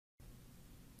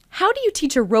How do you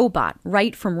teach a robot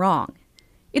right from wrong?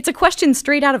 It's a question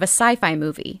straight out of a sci-fi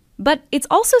movie, but it's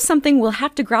also something we'll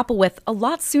have to grapple with a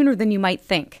lot sooner than you might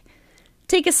think.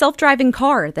 Take a self-driving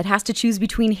car that has to choose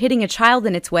between hitting a child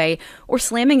in its way or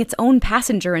slamming its own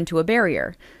passenger into a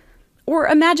barrier. Or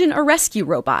imagine a rescue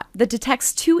robot that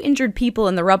detects two injured people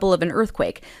in the rubble of an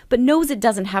earthquake, but knows it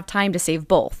doesn't have time to save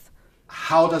both.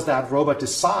 How does that robot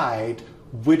decide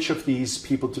which of these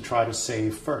people to try to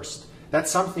save first? That's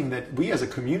something that we as a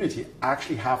community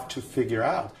actually have to figure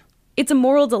out. It's a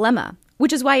moral dilemma,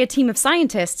 which is why a team of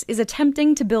scientists is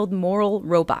attempting to build moral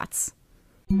robots.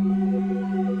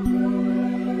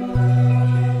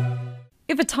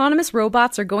 If autonomous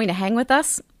robots are going to hang with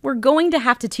us, we're going to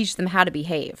have to teach them how to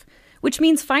behave, which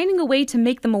means finding a way to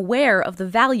make them aware of the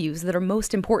values that are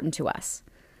most important to us.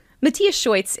 Matthias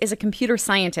Scheutz is a computer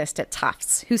scientist at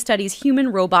Tufts who studies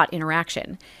human-robot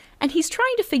interaction, and he's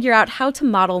trying to figure out how to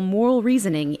model moral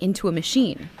reasoning into a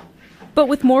machine. But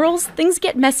with morals, things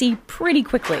get messy pretty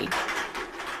quickly.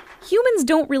 Humans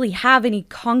don't really have any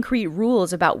concrete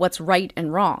rules about what's right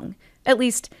and wrong, at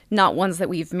least not ones that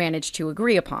we've managed to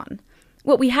agree upon.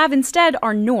 What we have instead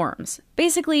are norms,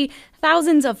 basically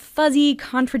thousands of fuzzy,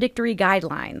 contradictory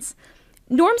guidelines.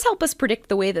 Norms help us predict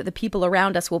the way that the people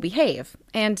around us will behave,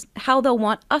 and how they'll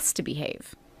want us to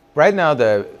behave. Right now,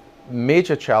 the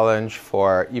major challenge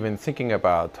for even thinking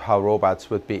about how robots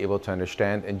would be able to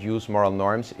understand and use moral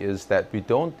norms is that we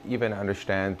don't even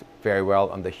understand very well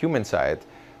on the human side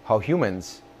how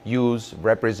humans use,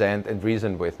 represent, and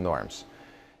reason with norms.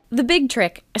 The big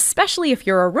trick, especially if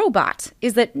you're a robot,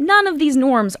 is that none of these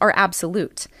norms are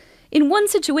absolute. In one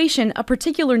situation, a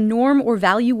particular norm or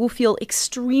value will feel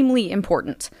extremely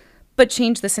important, but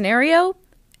change the scenario,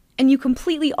 and you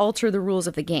completely alter the rules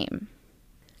of the game.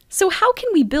 So how can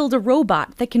we build a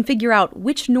robot that can figure out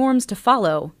which norms to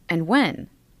follow and when?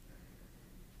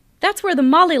 That's where the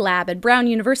Mali Lab at Brown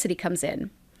University comes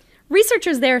in.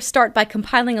 Researchers there start by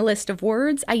compiling a list of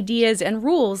words, ideas, and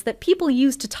rules that people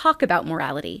use to talk about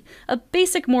morality, a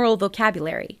basic moral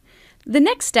vocabulary. The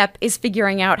next step is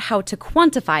figuring out how to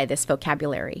quantify this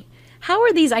vocabulary. How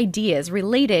are these ideas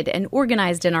related and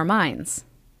organized in our minds?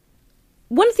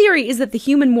 One theory is that the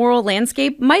human moral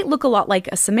landscape might look a lot like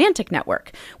a semantic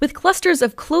network, with clusters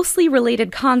of closely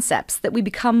related concepts that we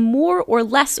become more or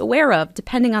less aware of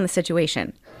depending on the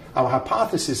situation. Our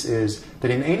hypothesis is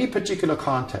that in any particular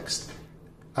context,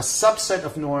 a subset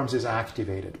of norms is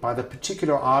activated by the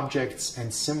particular objects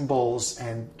and symbols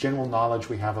and general knowledge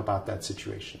we have about that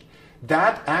situation.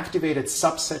 That activated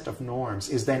subset of norms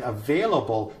is then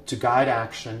available to guide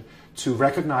action, to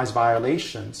recognize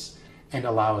violations, and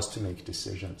allow us to make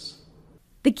decisions.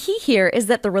 The key here is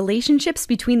that the relationships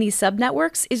between these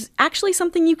subnetworks is actually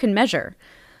something you can measure.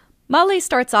 Male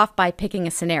starts off by picking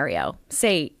a scenario,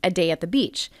 say a day at the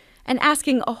beach, and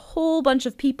asking a whole bunch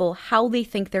of people how they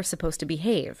think they're supposed to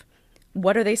behave.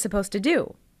 What are they supposed to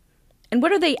do? And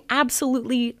what are they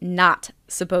absolutely not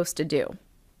supposed to do?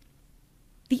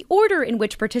 The order in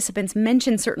which participants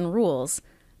mention certain rules,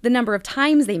 the number of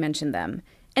times they mention them,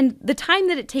 and the time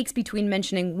that it takes between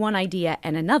mentioning one idea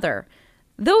and another,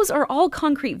 those are all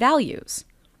concrete values.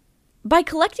 By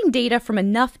collecting data from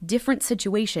enough different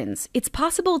situations, it's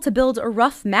possible to build a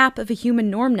rough map of a human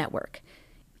norm network.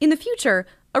 In the future,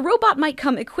 a robot might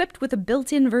come equipped with a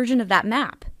built-in version of that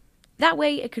map. That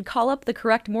way, it could call up the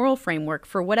correct moral framework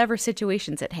for whatever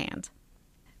situation's at hand.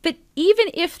 But even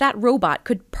if that robot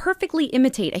could perfectly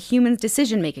imitate a human's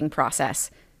decision-making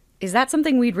process, is that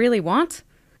something we'd really want?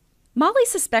 Molly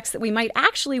suspects that we might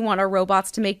actually want our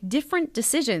robots to make different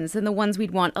decisions than the ones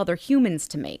we'd want other humans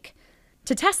to make.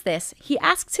 To test this, he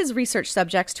asks his research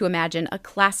subjects to imagine a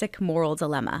classic moral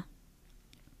dilemma.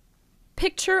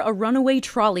 Picture a runaway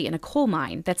trolley in a coal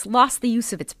mine that's lost the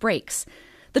use of its brakes.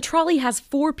 The trolley has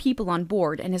 4 people on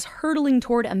board and is hurtling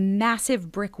toward a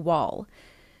massive brick wall.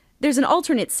 There's an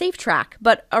alternate safe track,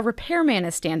 but a repairman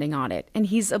is standing on it, and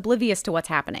he's oblivious to what's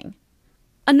happening.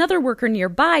 Another worker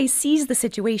nearby sees the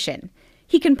situation.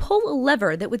 He can pull a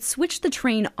lever that would switch the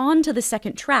train onto the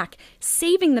second track,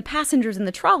 saving the passengers in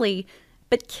the trolley,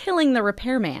 but killing the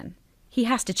repairman. He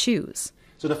has to choose.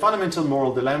 So the fundamental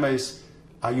moral dilemma is,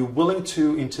 are you willing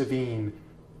to intervene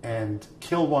and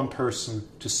kill one person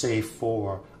to save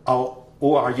 4?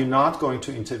 Or are you not going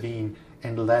to intervene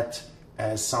and let,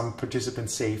 as some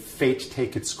participants say, fate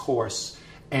take its course,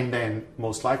 and then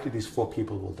most likely these 4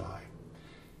 people will die?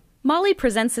 Molly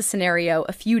presents the scenario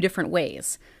a few different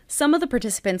ways. Some of the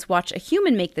participants watch a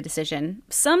human make the decision,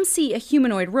 some see a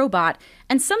humanoid robot,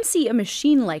 and some see a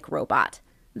machine-like robot.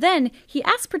 Then, he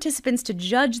asks participants to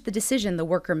judge the decision the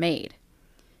worker made.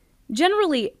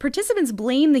 Generally, participants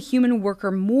blame the human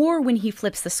worker more when he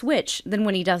flips the switch than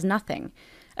when he does nothing.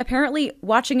 Apparently,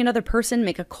 watching another person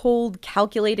make a cold,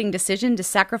 calculating decision to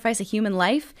sacrifice a human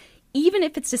life, even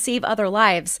if it's to save other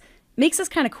lives, makes us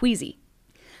kind of queasy.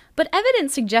 But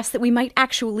evidence suggests that we might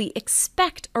actually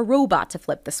expect a robot to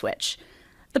flip the switch.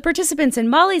 The participants in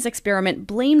Molly's experiment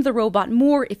blamed the robot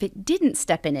more if it didn't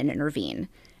step in and intervene.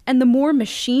 And the more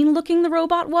machine-looking the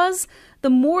robot was, the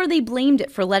more they blamed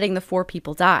it for letting the 4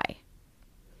 people die.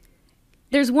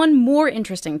 There's one more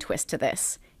interesting twist to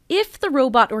this. If the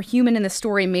robot or human in the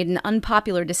story made an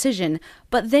unpopular decision,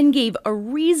 but then gave a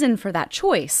reason for that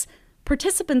choice,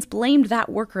 participants blamed that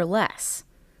worker less.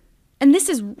 And this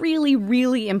is really,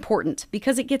 really important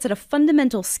because it gets at a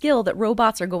fundamental skill that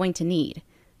robots are going to need: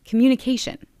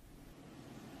 communication.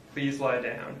 Please lie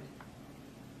down.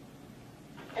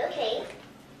 Okay.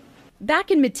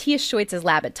 Back in Matthias Scheutz's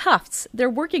lab at Tufts, they're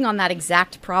working on that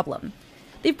exact problem.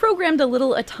 They've programmed a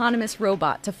little autonomous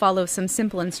robot to follow some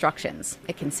simple instructions.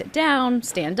 It can sit down,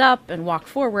 stand up, and walk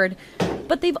forward,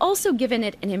 but they've also given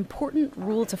it an important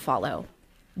rule to follow.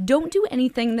 Don't do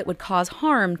anything that would cause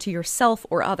harm to yourself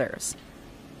or others.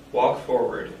 Walk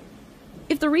forward.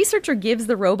 If the researcher gives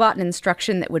the robot an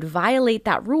instruction that would violate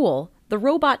that rule, the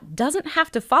robot doesn't have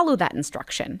to follow that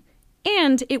instruction,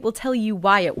 and it will tell you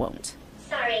why it won't.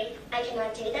 Sorry, I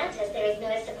cannot do that as there is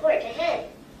no support ahead.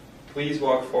 Please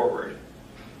walk forward.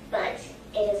 But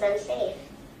it is unsafe.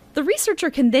 The researcher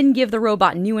can then give the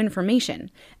robot new information,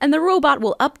 and the robot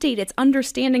will update its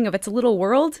understanding of its little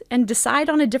world and decide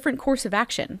on a different course of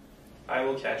action. I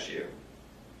will catch you.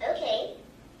 Okay.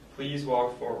 Please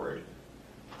walk forward.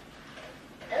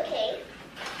 Okay.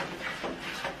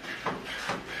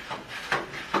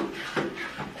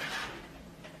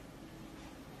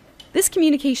 This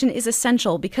communication is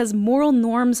essential because moral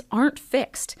norms aren't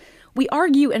fixed. We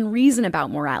argue and reason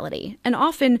about morality, and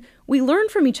often we learn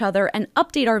from each other and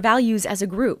update our values as a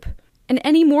group. And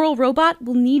any moral robot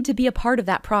will need to be a part of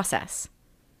that process.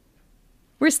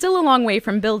 We're still a long way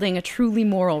from building a truly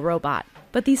moral robot,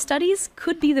 but these studies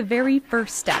could be the very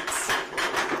first steps.